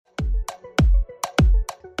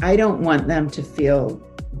I don't want them to feel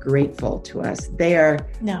grateful to us. They are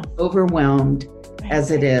overwhelmed as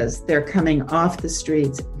it is. They're coming off the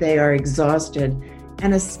streets. They are exhausted.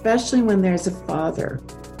 And especially when there's a father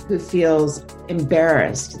who feels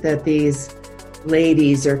embarrassed that these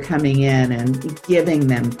ladies are coming in and giving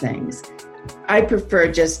them things. I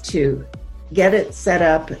prefer just to get it set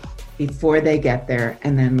up before they get there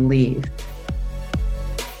and then leave.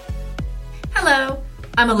 Hello,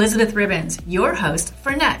 I'm Elizabeth Ribbons, your host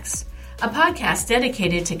for Next, a podcast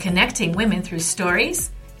dedicated to connecting women through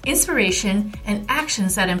stories, inspiration, and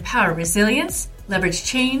actions that empower resilience, leverage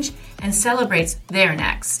change, and celebrates their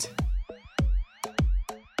next.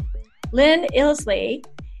 Lynn Ilsley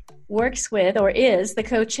works with or is the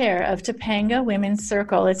co-chair of Topanga Women's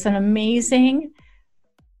Circle. It's an amazing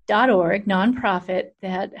 .org nonprofit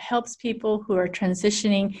that helps people who are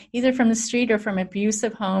transitioning either from the street or from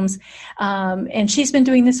abusive homes. And she's been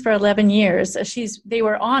doing this for 11 years. They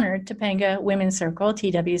were honored, Topanga Women's Circle,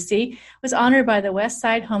 TWC, was honored by the West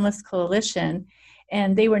Side Homeless Coalition,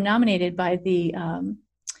 and they were nominated by the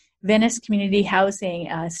Venice Community Housing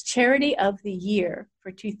as Charity of the Year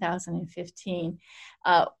for 2015.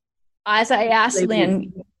 As I asked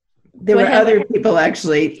Lynn, there were other people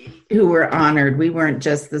actually who were honored. We weren't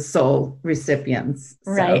just the sole recipients.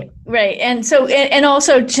 So. Right. And so, and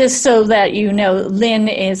also just so that you know, Lynn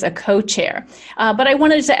is a co-chair. But I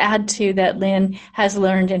wanted to add to that Lynn has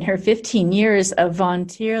learned in her 15 years of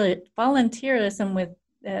volunteerism with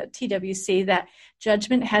TWC that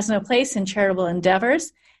judgment has no place in charitable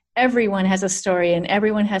endeavors. Everyone has a story and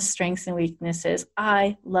everyone has strengths and weaknesses.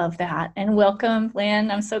 I love that. And welcome,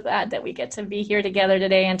 Lynn. I'm so glad that we get to be here together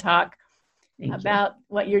today and talk about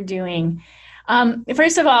what you're doing.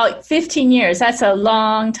 First of all, 15 years, that's a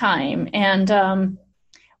long time. And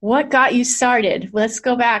what got you started? Let's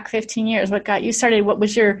go back 15 years. What got you started? What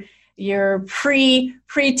was your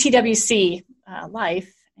pre-TWC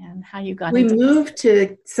life and how you got into this? We moved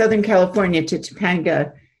to Southern California, to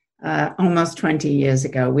Topanga, almost 20 years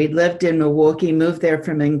ago. We lived in Milwaukee, moved there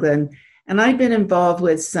from England, and I'd been involved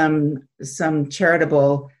with some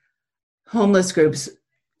charitable homeless groups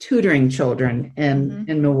tutoring children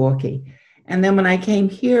in Milwaukee. And then when I came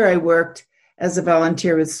here, I worked as a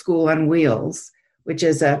volunteer with School on Wheels, which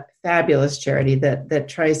is a fabulous charity that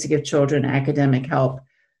tries to give children academic help,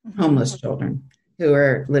 homeless children who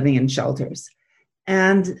are living in shelters.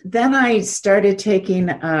 And then I started taking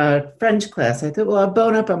a French class. I thought, well, I'll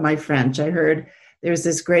bone up on my French. I heard there's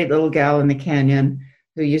this great little gal in the canyon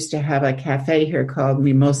who used to have a cafe here called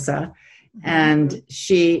Mimosa. And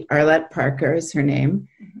Arlette Parker is her name.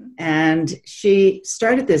 And she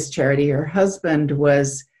started this charity. Her husband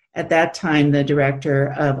was, at that time, the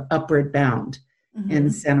director of Upward Bound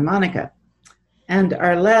in Santa Monica. And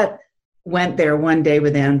Arlette went there one day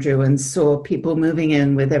with Andrew and saw people moving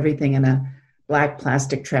in with everything in a black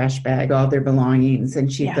plastic trash bag, all their belongings.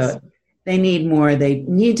 And she thought, they need more. They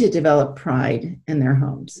need to develop pride in their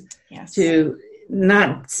homes to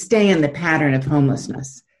not stay in the pattern of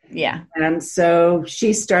homelessness. Yeah. And so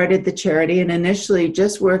she started the charity and initially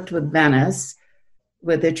just worked with Venice,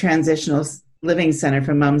 with the Transitional Living Center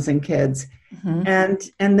for Moms and Kids, and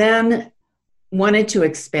then wanted to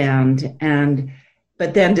expand,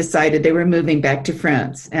 but then decided they were moving back to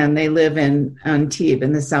France, and they live in Antibes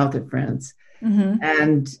in the south of France.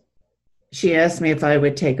 And she asked me if I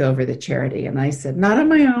would take over the charity. And I said, not on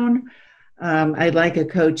my own. I'd like a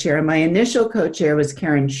co-chair. My initial co-chair was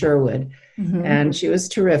Karen Sherwood, and she was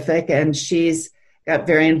terrific. And she's got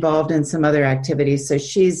very involved in some other activities. So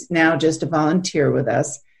she's now just a volunteer with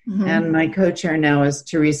us. And my co-chair now is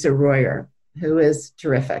Teresa Royer, who is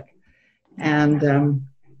terrific. And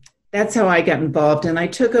that's how I got involved. And I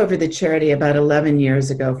took over the charity about 11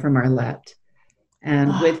 years ago from Arlette.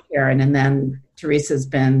 And with Karen, and then Teresa's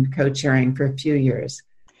been co-chairing for a few years.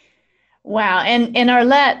 Wow. And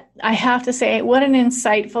Arlette, I have to say, what an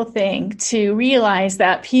insightful thing to realize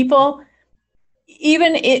that people,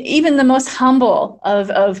 even the most humble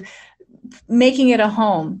of making it a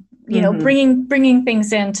home, bringing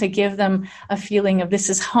things in to give them a feeling of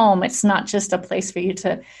this is home. It's not just a place for you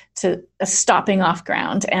to a stopping off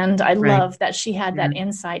ground. And I love that she had that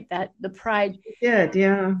insight, that the pride. She did,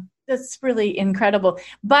 yeah. That's really incredible.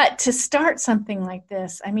 But to start something like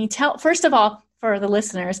this, I mean, first of all, for the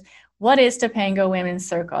listeners, what is Topanga Women's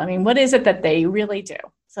Circle? I mean, what is it that they really do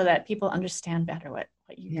so that people understand better what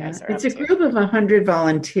you guys are up to? It's a group of 100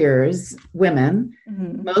 volunteers, women,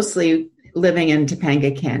 mostly living in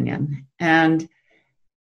Topanga Canyon. And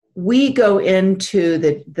we go into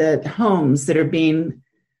the homes that are being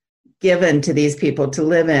given to these people to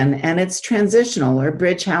live in, and it's transitional or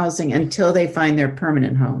bridge housing until they find their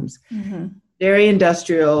permanent homes. Very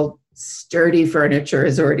industrial, sturdy furniture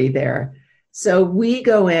is already there. So we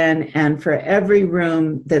go in, and for every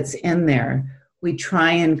room that's in there, we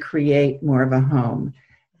try and create more of a home.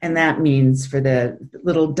 And that means for the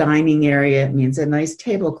little dining area, it means a nice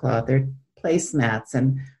tablecloth or placemats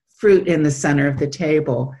and fruit in the center of the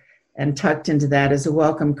table. And tucked into that is a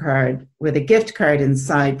welcome card with a gift card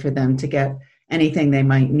inside for them to get anything they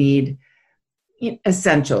might need,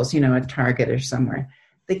 essentials, at Target or somewhere.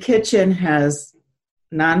 The kitchen has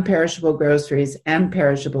non-perishable groceries and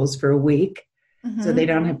perishables for a week, so they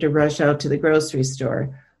don't have to rush out to the grocery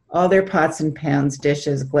store. All their pots and pans,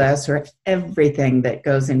 dishes, glassware, everything that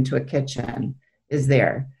goes into a kitchen is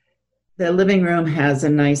there. The living room has a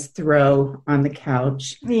nice throw on the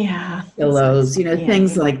couch. Yeah. Pillows,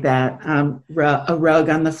 things like that. A rug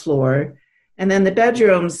on the floor. And then the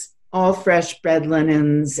bedrooms, all fresh bed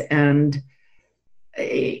linens and,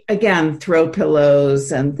 again, throw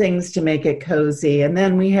pillows and things to make it cozy. And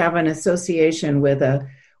then we have an association with a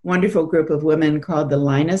wonderful group of women called the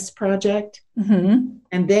Linus Project.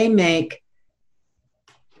 And they make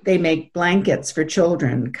blankets for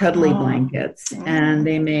children, cuddly blankets, and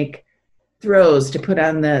they make throws to put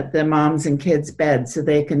on the moms and kids' beds so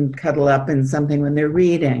they can cuddle up in something when they're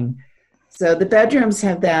reading. So the bedrooms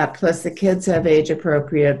have that, plus the kids have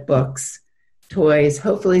age-appropriate books, toys,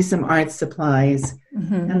 hopefully some art supplies.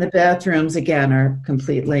 And the bathrooms, again, are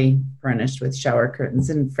completely furnished with shower curtains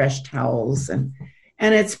and fresh towels. And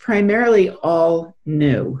it's primarily all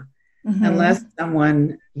new. Unless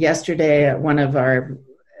someone yesterday, one of our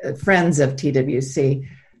friends of TWC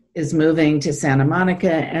is moving to Santa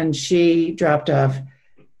Monica, and she dropped off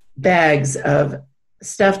bags of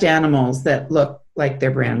stuffed animals that look like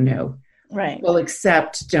they're brand new. Right. We'll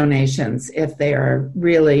accept donations if they are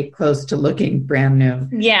really close to looking brand new.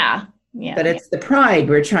 Yeah. But it's the pride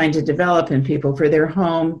we're trying to develop in people for their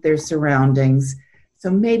home, their surroundings. So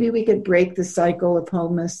maybe we could break the cycle of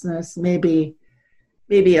homelessness, maybe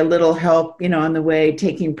a little help, on the way,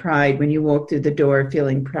 taking pride when you walk through the door,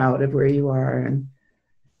 feeling proud of where you are. And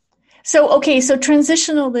so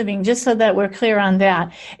transitional living, just so that we're clear on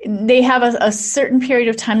that, they have a certain period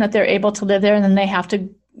of time that they're able to live there, and then they have to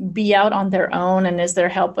be out on their own. And is there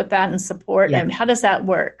help with that and support? Yeah. And how does that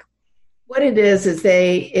work? What it is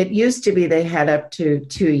it used to be they had up to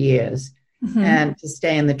 2 years and to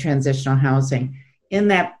stay in the transitional housing. In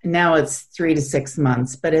that, now it's 3 to 6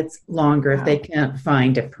 months, but it's longer if they can't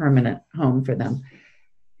find a permanent home for them.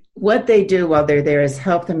 What they do while they're there is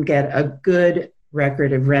help them get a good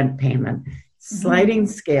record of rent payment. Sliding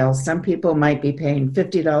scale. Some people might be paying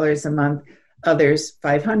 $50 a month, others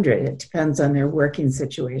 $500. It depends on their working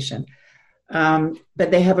situation.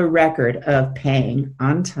 But they have a record of paying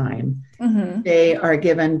on time. They are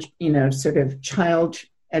given, sort of child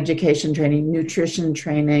education training, nutrition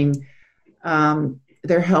training.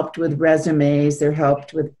 They're helped with resumes. They're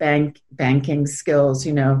helped with banking skills,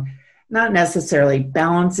 not necessarily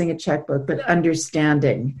balancing a checkbook, but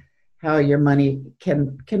understanding how your money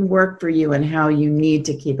can work for you and how you need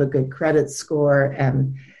to keep a good credit score.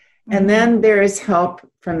 And then there is help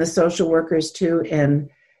from the social workers too in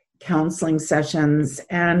counseling sessions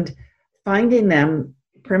and finding them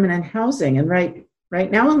permanent housing. And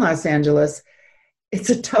right now in Los Angeles, it's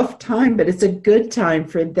a tough time, but it's a good time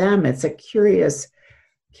for them. It's a curious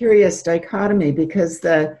dichotomy because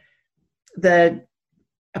the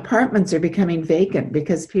apartments are becoming vacant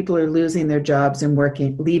because people are losing their jobs and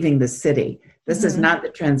leaving the city. This is not the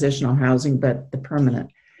transitional housing, but the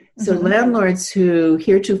permanent. So landlords who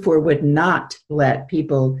heretofore would not let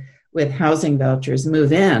people with housing vouchers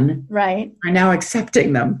move in are now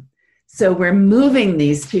accepting them. So we're moving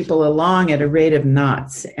these people along at a rate of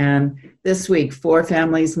knots. And this week, 4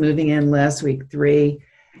 families moving in, last week 3.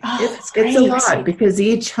 It's a lot because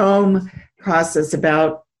each home costs us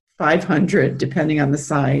about $500, depending on the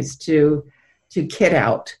size, to kit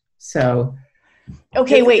out. So,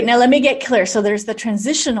 okay, wait. Now let me get clear. So there's the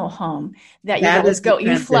transitional home that you always go.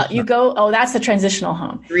 You go. Oh, that's the transitional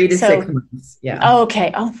home. 3 to 6 months. Yeah. Oh,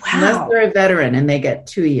 okay. Oh, wow. Unless they're a veteran and they get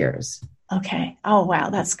 2 years. Okay. Oh, wow.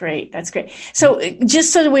 That's great. So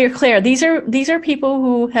just so that we're clear, these are people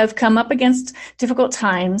who have come up against difficult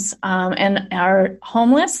times and are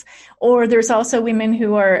homeless, or there's also women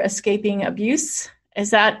who are escaping abuse.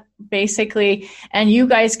 Is that basically, and you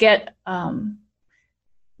guys get, how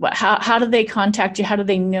do they contact you? How do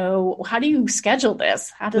they know? How do you schedule this?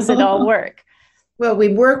 How does it all work? Well, we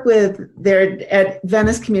work at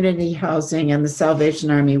Venice Community Housing and the Salvation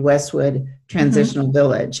Army Westwood Transitional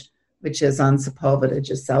Village, which is on Sepulveda,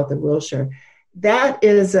 just south of Wilshire. That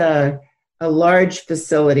is a large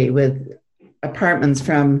facility with apartments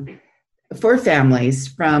from for families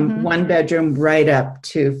from one bedroom right up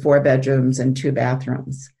to 4 bedrooms and 2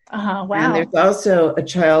 bathrooms. Wow. And there's also a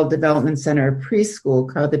child development center,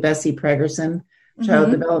 preschool called the Bessie Pregerson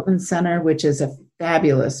Child Development Center, which is a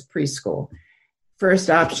fabulous preschool. First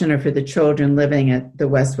optioner for the children living at the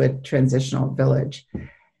Westwood Transitional Village.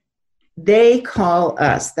 They call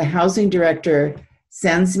us. The housing director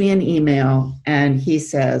sends me an email and he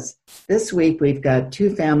says, this week we've got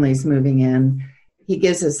 2 families moving in. He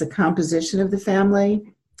gives us the composition of the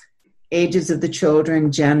family, ages of the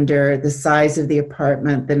children, gender, the size of the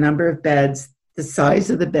apartment, the number of beds, the size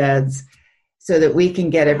of the beds, so that we can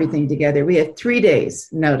get everything together. We have 3 days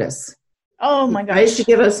notice. Oh my gosh. I used to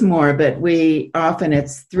give us more, but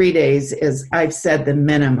it's 3 days is, I've said, the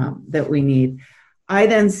minimum that we need. I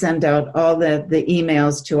then send out all the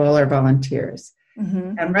emails to all our volunteers.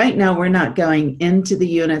 And right now we're not going into the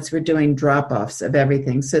units. We're doing drop-offs of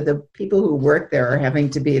everything. So the people who work there are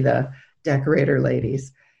having to be the decorator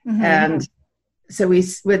ladies. And so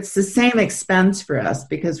it's the same expense for us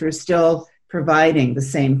because we're still providing the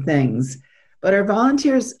same things. But our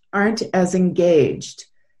volunteers aren't as engaged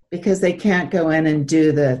because they can't go in and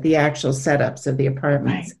do the actual setups of the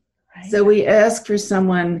apartments. Right. So we ask for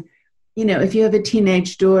someone, if you have a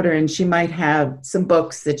teenage daughter and she might have some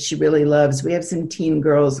books that she really loves, we have some teen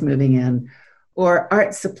girls moving in, or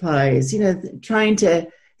art supplies, trying to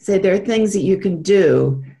say there are things that you can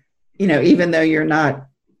do, even though you're not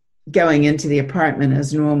going into the apartment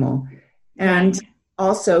as normal. And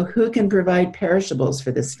also who can provide perishables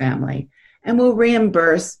for this family. And we'll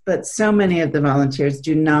reimburse, but so many of the volunteers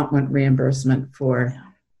do not want reimbursement for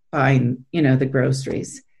buying, the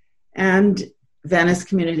groceries. And Venice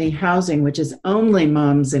Community Housing, which is only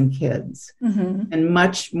moms and kids, and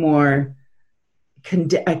much more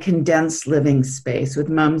a condensed living space with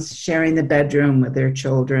moms sharing the bedroom with their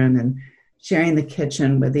children and sharing the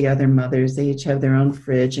kitchen with the other mothers. They each have their own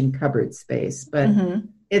fridge and cupboard space, but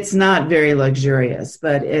it's not very luxurious,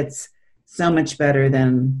 but it's so much better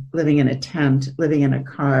than living in a tent, living in a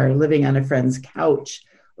car, living on a friend's couch,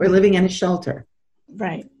 or living in a shelter.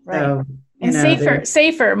 Right. So, and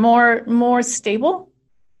safer, more stable.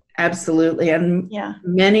 Absolutely. And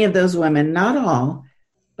many of those women, not all,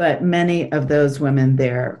 but many of those women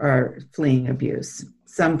there are fleeing abuse.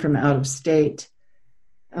 Some from out of state.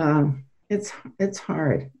 It's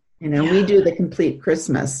hard. We do the complete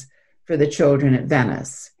Christmas for the children at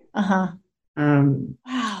Venice. Wow.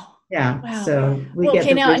 Yeah. Wow. So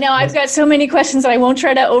now I've got so many questions that I won't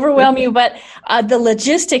try to overwhelm you, but the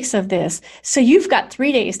logistics of this. So you've got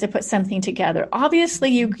 3 days to put something together.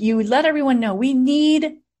 Obviously, you let everyone know we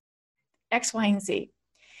need X, Y, and Z.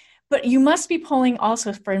 But you must be pulling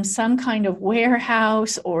also from some kind of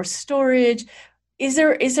warehouse or storage. Is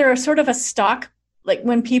there a sort of a stock, like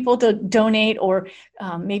when people donate or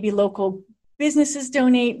maybe local businesses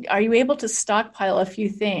donate, are you able to stockpile a few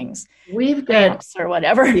things? We've got or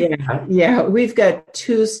whatever. Yeah. We've got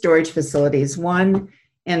 2 storage facilities. One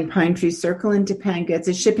in Pine Tree Circle in Topanga. It's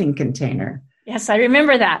a shipping container. Yes, I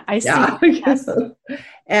remember that. I see. Yes.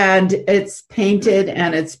 And it's painted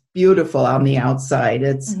and it's beautiful on the outside.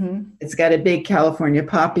 It's got a big California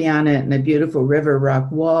poppy on it and a beautiful river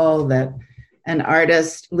rock wall that an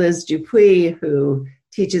artist, Liz Dupuis, who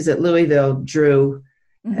teaches at Louisville, drew.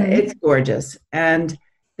 It's gorgeous. And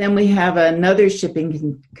then we have another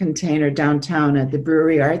shipping container downtown at the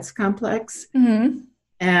Brewery Arts Complex.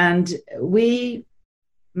 And we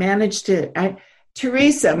managed to,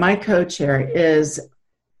 Teresa, my co-chair, is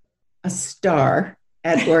a star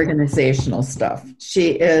at organizational stuff.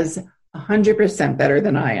 She is 100% better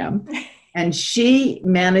than I am. And she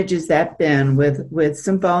manages that bin with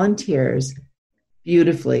some volunteers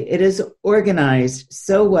beautifully. It is organized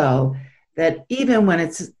so well that even when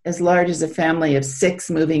it's as large as a family of 6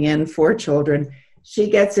 moving in, 4 children, she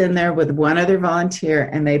gets in there with one other volunteer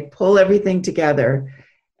and they pull everything together.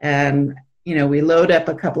 And, we load up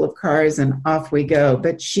a couple of cars and off we go.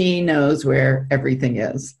 But she knows where everything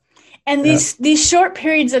is. And these short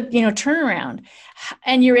periods of, turnaround,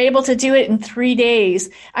 and you're able to do it in 3 days.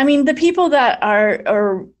 I mean, the people that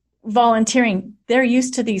are volunteering, they're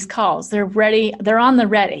used to these calls. They're ready. They're on the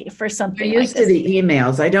ready for something. They're used to the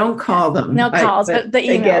emails. I don't call them. No calls, but the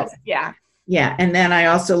emails. Yeah. And then I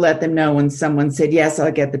also let them know when someone said, yes,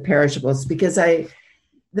 I'll get the perishables, because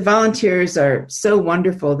the volunteers are so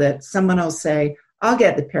wonderful that someone will say, I'll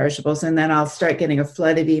get the perishables. And then I'll start getting a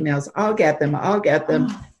flood of emails. I'll get them. Oh,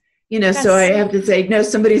 so I have to say, no,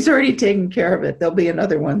 somebody's already taken care of it. There'll be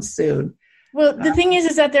another one soon. Well, the thing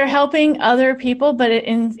is that they're helping other people, but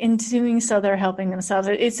in doing so, they're helping themselves.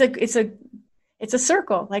 It's a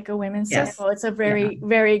circle, like a women's circle. It's a very,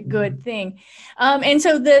 very good thing. And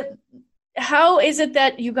so how is it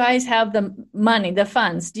that you guys have the money, the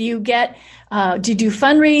funds? Do you do you do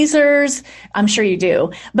fundraisers? I'm sure you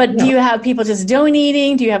do, but do you have people just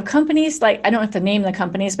donating? Do you have companies? Like, I don't have to name the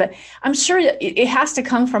companies, but I'm sure that it has to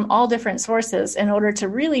come from all different sources in order to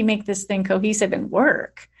really make this thing cohesive and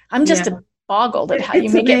work. I'm just boggled at how you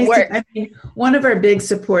make it work. I mean, one of our big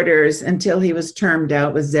supporters until he was termed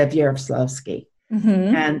out was Zev Yaroslavsky.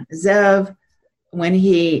 Mm-hmm. And Zev, when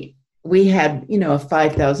we had, a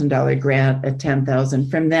 $5,000 grant, a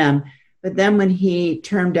 $10,000 from them. But then when he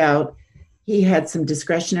termed out, he had some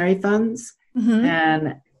discretionary funds,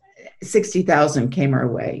 and $60,000 came our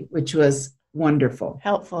way, which was wonderful.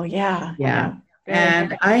 Helpful. Yeah. Yeah.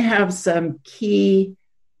 And I have some key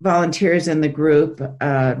volunteers in the group.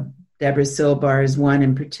 Deborah Silbar is one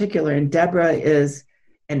in particular, and Deborah is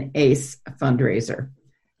an ace fundraiser.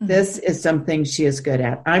 This is something she is good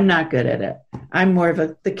at. I'm not good at it. I'm more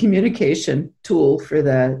of the communication tool for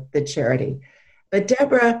the charity. But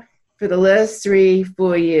Deborah, for the last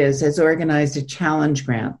 3-4 years, has organized a challenge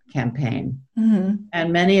grant campaign. Mm-hmm.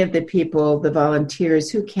 And many of the people, the volunteers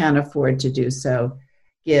who can't afford to do so,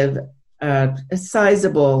 give a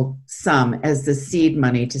sizable sum as the seed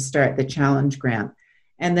money to start the challenge grant.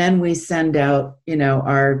 And then we send out,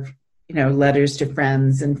 our, letters to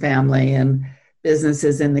friends and family and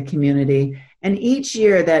businesses in the community. And each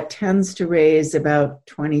year that tends to raise about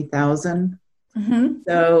 $20,000. Mm-hmm.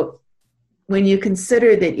 So when you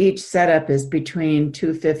consider that each setup is between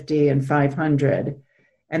 $250 and $500,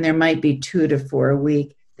 and there might be 2 to 4 a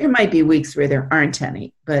week, there might be weeks where there aren't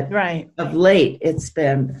any, but of late it's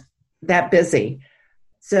been that busy.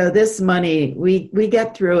 So this money, we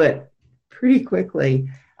get through it pretty quickly.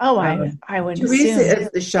 Oh, I would Teresa assume. is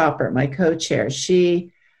the shopper, my co-chair.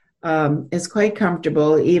 She is quite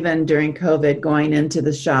comfortable, even during COVID, going into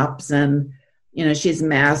the shops, and she's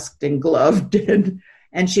masked and gloved,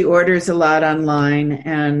 and she orders a lot online,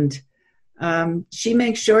 and she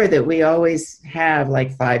makes sure that we always have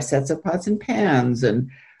like 5 sets of pots and pans, and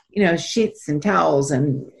sheets and towels,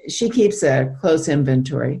 and she keeps a close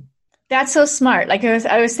inventory. That's so smart. Like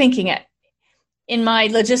I was thinking it. In my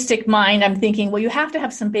logistic mind, I'm thinking, well, you have to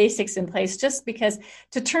have some basics in place, just because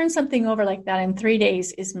to turn something over like that in 3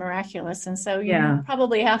 days is miraculous. And so you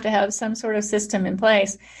probably have to have some sort of system in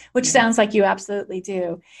place, which sounds like you absolutely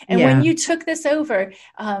do. And when you took this over,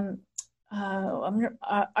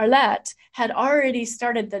 Arlette had already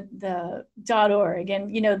started the .org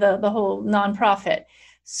and, the whole nonprofit.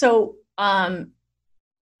 So how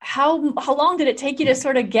long did it take you to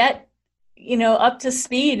sort of get up to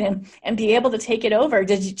speed and be able to take it over?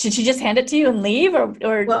 Did she just hand it to you and leave, or?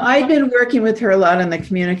 Well, I've been working with her a lot on the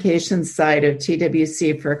communications side of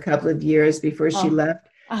TWC for a couple of years before she left.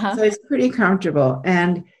 Uh-huh. So it's pretty comfortable.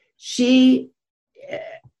 And she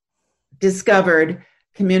discovered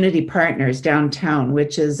Community Partners Downtown,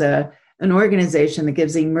 which is an organization that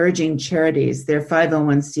gives emerging charities their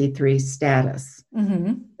 501c3 status,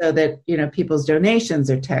 so that, people's donations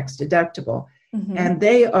are tax deductible. Mm-hmm. And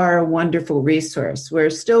they are a wonderful resource. We're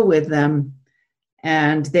still with them,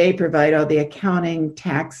 and they provide all the accounting,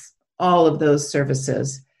 tax, all of those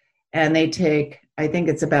services. And they take, I think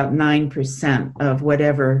it's about 9% of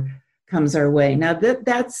whatever comes our way. Now,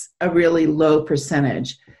 that's a really low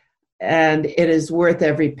percentage, and it is worth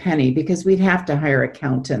every penny, because we'd have to hire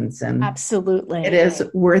accountants. And absolutely, it is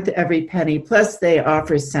worth every penny. Plus, they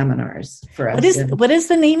offer seminars for us. What is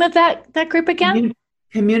the name of that group again?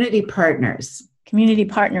 Community Partners. Community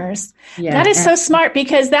Partners. Yeah. That is so smart,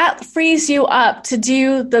 because that frees you up to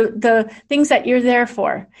do the things that you're there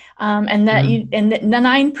for. And that and the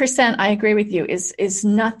 9%, I agree with you, is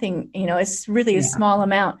nothing. It's really a small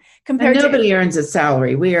amount compared to. Nobody earns a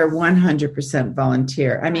salary. We are 100%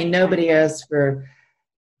 volunteer. I mean, nobody asks for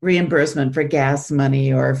reimbursement for gas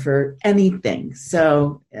money or for anything.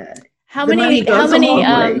 So how many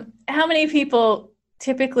people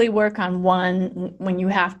typically work on one when you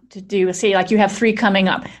have to do, say, like you have 3 coming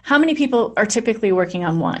up? How many people are typically working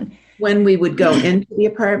on one? When we would go into the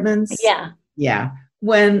apartments? Yeah.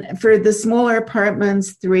 When for the smaller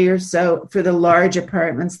apartments, 3 or so. For the large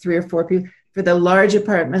apartments, 3 or 4 people. For the large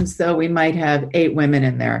apartments, though, we might have 8 women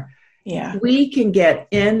in there. Yeah. We can get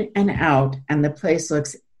in and out, and the place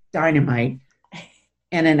looks dynamite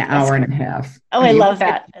in an hour and a half. Oh, I love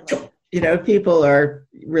that. People are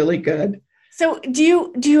really good. So do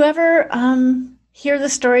you ever hear the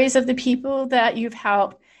stories of the people that you've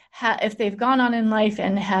helped, if they've gone on in life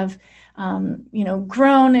and have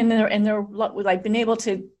grown and they're like been able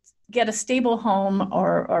to get a stable home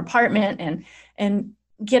or apartment and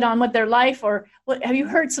get on with their life? Or what, have you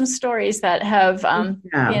heard some stories that have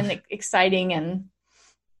been exciting? And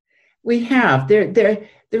we have. There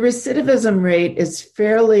the recidivism rate is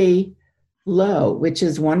fairly low, which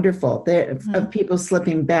is wonderful, of people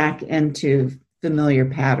slipping back into familiar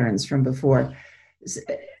patterns from before.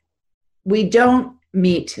 We don't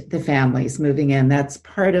meet the families moving in. That's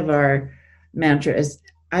part of our mantra is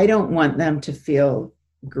I don't want them to feel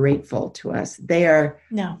grateful to us. They are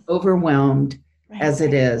overwhelmed as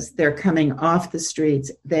it is. They're coming off the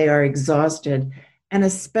streets. They are exhausted. And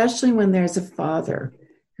especially when there's a father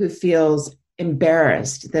who feels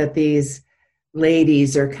embarrassed that these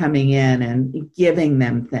ladies are coming in and giving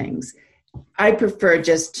them things. I prefer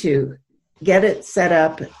just to get it set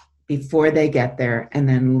up before they get there and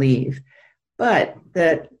then leave. But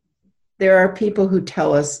that there are people who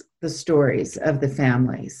tell us the stories of the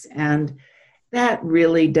families, and that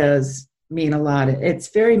really does mean a lot. It's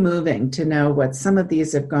very moving to know what some of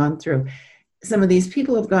these have gone through. Some of these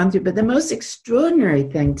people have gone through, but the most extraordinary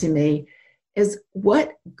thing to me is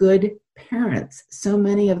what good parents so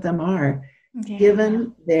many of them are,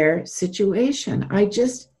 given their situation.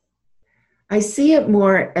 I see it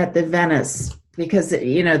more at the Venice because,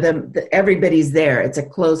 everybody's there. It's a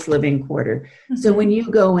close living quarter. Mm-hmm. So when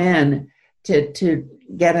you go in to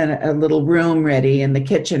get a little room ready and the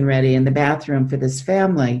kitchen ready and the bathroom for this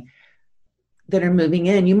family that are moving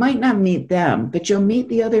in, you might not meet them, but you'll meet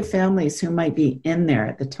the other families who might be in there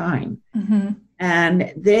at the time. Mm-hmm.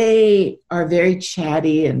 And they are very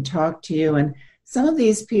chatty and talk to you. And some of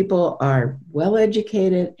these people are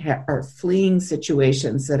well-educated, are fleeing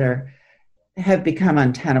situations that have become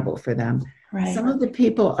untenable for them. Right. Some of the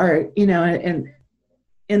people are, in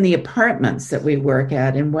the apartments that we work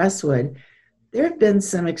at in Westwood, there have been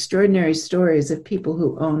some extraordinary stories of people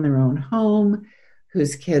who own their own home,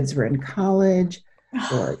 whose kids were in college,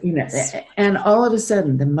 and all of a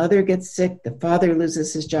sudden the mother gets sick, the father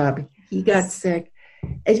loses his job, he got sick.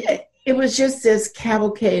 It was just this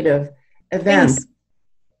cavalcade of events.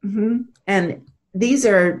 Mm-hmm. And these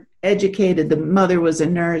are educated. The mother was a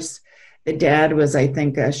nurse. The dad was, I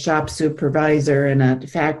think, a shop supervisor in a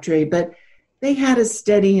factory, but they had a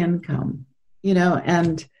steady income,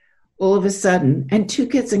 and all of a sudden, and 2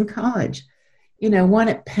 kids in college, one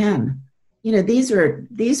at Penn. These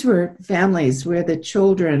were families where the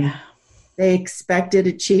children, they expected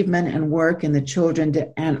achievement and work, and the children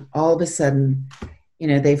did, and all of a sudden,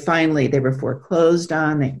 they were foreclosed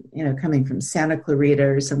on, coming from Santa Clarita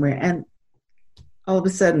or somewhere, and all of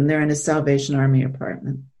a sudden they're in a Salvation Army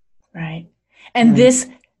apartment. Right. And this,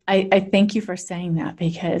 I thank you for saying that,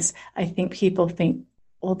 because I think people think,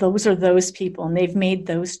 well, those are those people and they've made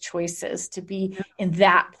those choices to be in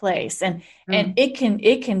that place. And it can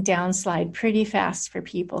downslide pretty fast for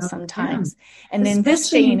people sometimes. Yeah. And in this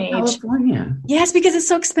day and age, California. Yes, because it's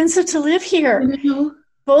so expensive to live here.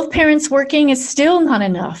 Both parents working is still not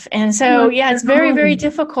enough. And so, it's very, very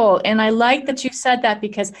difficult. And I like that you said that,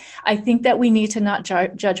 because I think that we need to not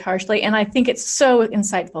judge harshly. And I think it's so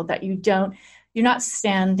insightful that you're not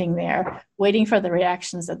standing there waiting for the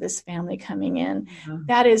reactions of this family coming in. Mm-hmm.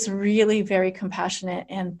 That is really very compassionate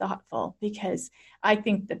and thoughtful, because I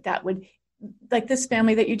think that would, like this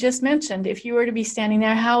family that you just mentioned, if you were to be standing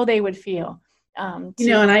there, how they would feel. And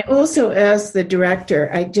I also asked the director,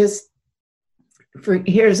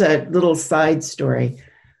 here's a little side story.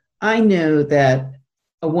 I knew that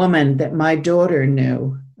a woman that my daughter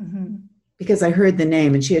knew, mm-hmm. because I heard the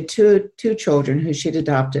name, and she had two children who she'd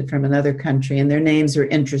adopted from another country, and their names were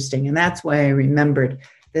interesting. And that's why I remembered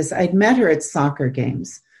this. I'd met her at soccer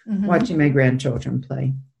games, mm-hmm. watching my grandchildren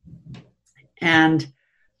play. And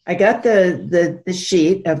I got the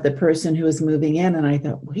sheet of the person who was moving in, and I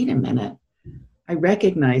thought, wait a minute. I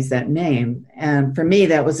recognized that name. And for me,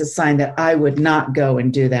 that was a sign that I would not go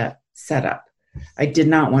and do that setup. I did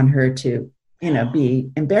not want her to,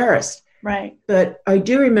 be embarrassed. Right. But I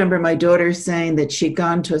do remember my daughter saying that she'd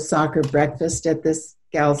gone to a soccer breakfast at this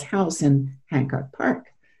gal's house in Hancock Park,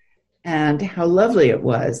 and how lovely it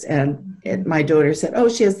was. And my daughter said, oh,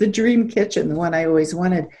 she has the dream kitchen, the one I always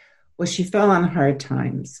wanted. Well, she fell on hard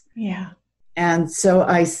times. Yeah. And so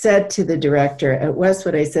I said to the director at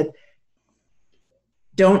Westwood, I said,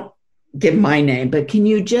 don't give my name, but can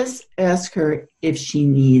you just ask her if she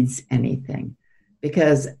needs anything?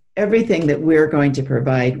 Because everything that we're going to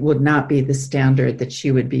provide would not be the standard that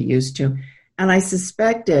she would be used to. And I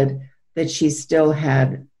suspected that she still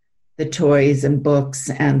had the toys and books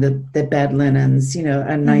and the bed linens,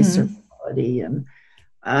 a nicer mm-hmm. quality, and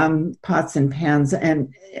pots and pans.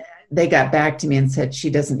 And they got back to me and said she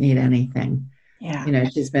doesn't need anything. Yeah.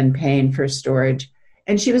 She's been paying for storage.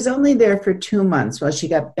 And she was only there for 2 months while she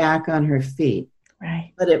got back on her feet.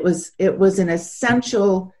 Right. But it was an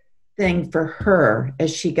essential thing for her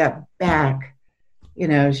as she got back,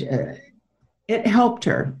 in It helped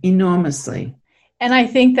her enormously. And I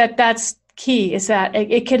think that that's key, is that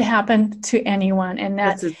it could happen to anyone, and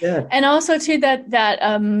that, and also too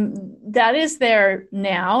that is there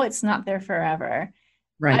now. It's not there forever.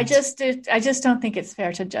 Right. I just don't think it's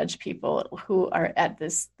fair to judge people who are at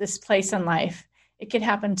this place in life. It could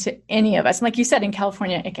happen to any of us. And like you said, in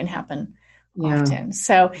California, it can happen often.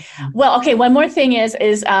 So, well, okay. One more thing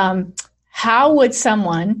is how would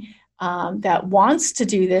someone that wants to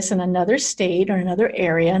do this in another state or another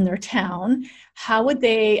area in their town, how would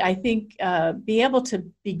they, I think, be able to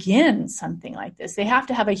begin something like this? They have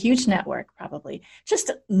to have a huge network, probably, just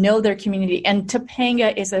to know their community. And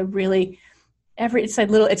Topanga is a really, it's a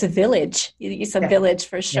village. It's a village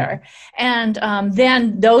for sure. And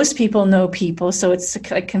then those people know people. So it's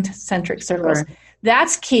like concentric circles. Sure.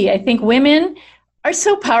 That's key. I think women are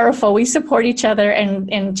so powerful. We support each other,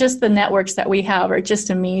 and just the networks that we have are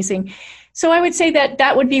just amazing. So I would say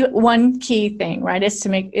that would be one key thing, right? Is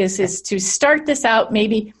to start this out,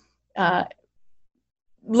 maybe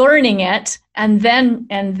learning it, and then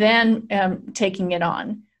taking it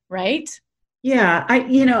on, right? Yeah,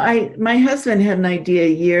 my husband had an idea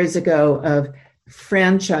years ago of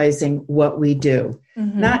franchising what we do,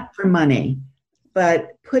 not for money,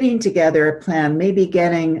 but putting together a plan, maybe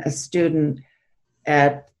getting a student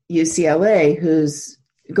at UCLA who's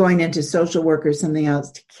going into social work or something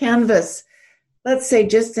else to canvas, let's say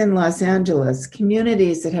just in Los Angeles,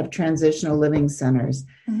 communities that have transitional living centers,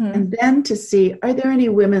 and then to see, are there any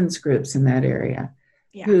women's groups in that area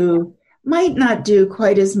who might not do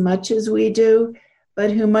quite as much as we do,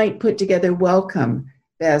 but who might put together welcome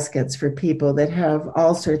baskets for people that have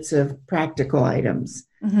all sorts of practical items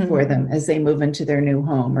for them as they move into their new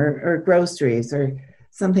home, or groceries or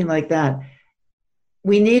something like that.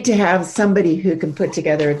 We need to have somebody who can put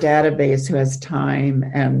together a database, who has time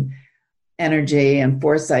and energy and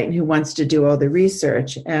foresight, and who wants to do all the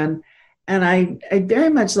research. And I very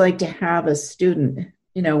much like to have a student,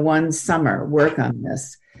 one summer work on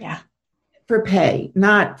this. Yeah. For pay,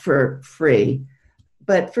 not for free,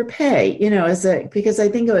 but for pay, because I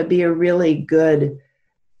think it would be a really good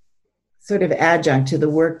sort of adjunct to the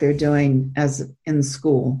work they're doing as in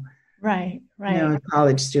school. Right. A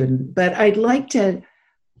college student. But I'd like to,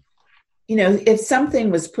 if something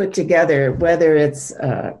was put together, whether it's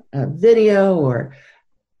a video or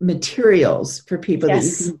materials for people that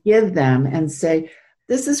you can give them and say,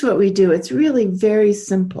 this is what we do. It's really very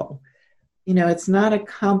simple. It's not a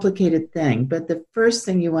complicated thing, but the first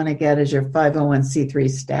thing you want to get is your 501c3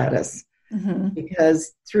 status,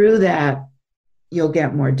 because through that, you'll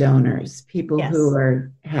get more donors, people who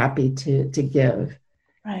are happy to give.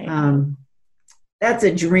 Right. That's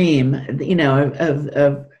a dream,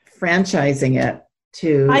 of franchising it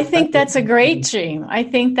to. I think that's a great dream. I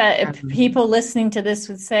think that if people listening to this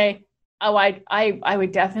would say, oh, I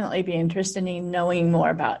would definitely be interested in knowing more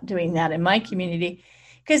about doing that in my community.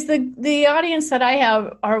 Because the audience that I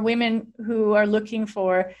have are women who are looking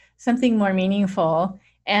for something more meaningful,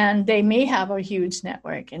 and they may have a huge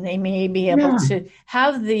network, and they may be able to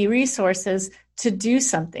have the resources to do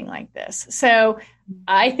something like this. So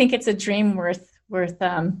I think it's a dream worth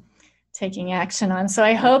taking action on. So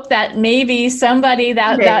I hope that maybe somebody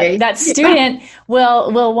that student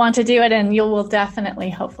will want to do it, and you will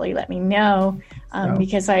definitely, hopefully, let me know,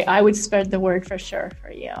 because I would spread the word for sure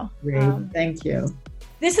for you. Great, thank you.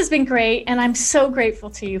 This has been great, and I'm so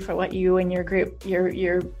grateful to you for what you and your group,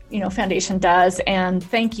 your foundation does. And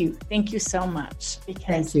thank you so much. Because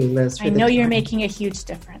thank you, Liz. I know you're making a huge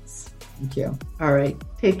difference. Thank you. All right,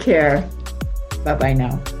 take care. Bye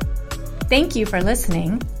now. Thank you for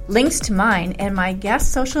listening. Links to mine and my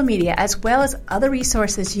guest social media, as well as other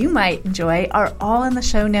resources you might enjoy, are all in the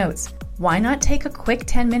show notes. Why not take a quick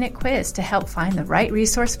 10-minute quiz to help find the right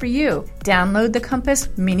resource for you? Download the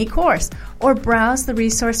Compass mini course or browse the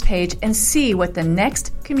resource page and see what the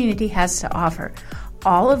Next community has to offer.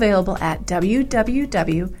 All available at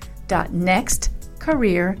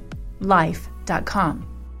www.nextcareerlife.com.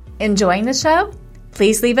 Enjoying the show?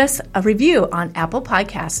 Please leave us a review on Apple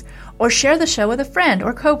Podcasts or share the show with a friend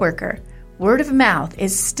or coworker. Word of mouth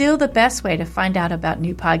is still the best way to find out about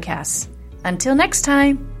new podcasts. Until next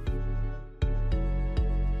time.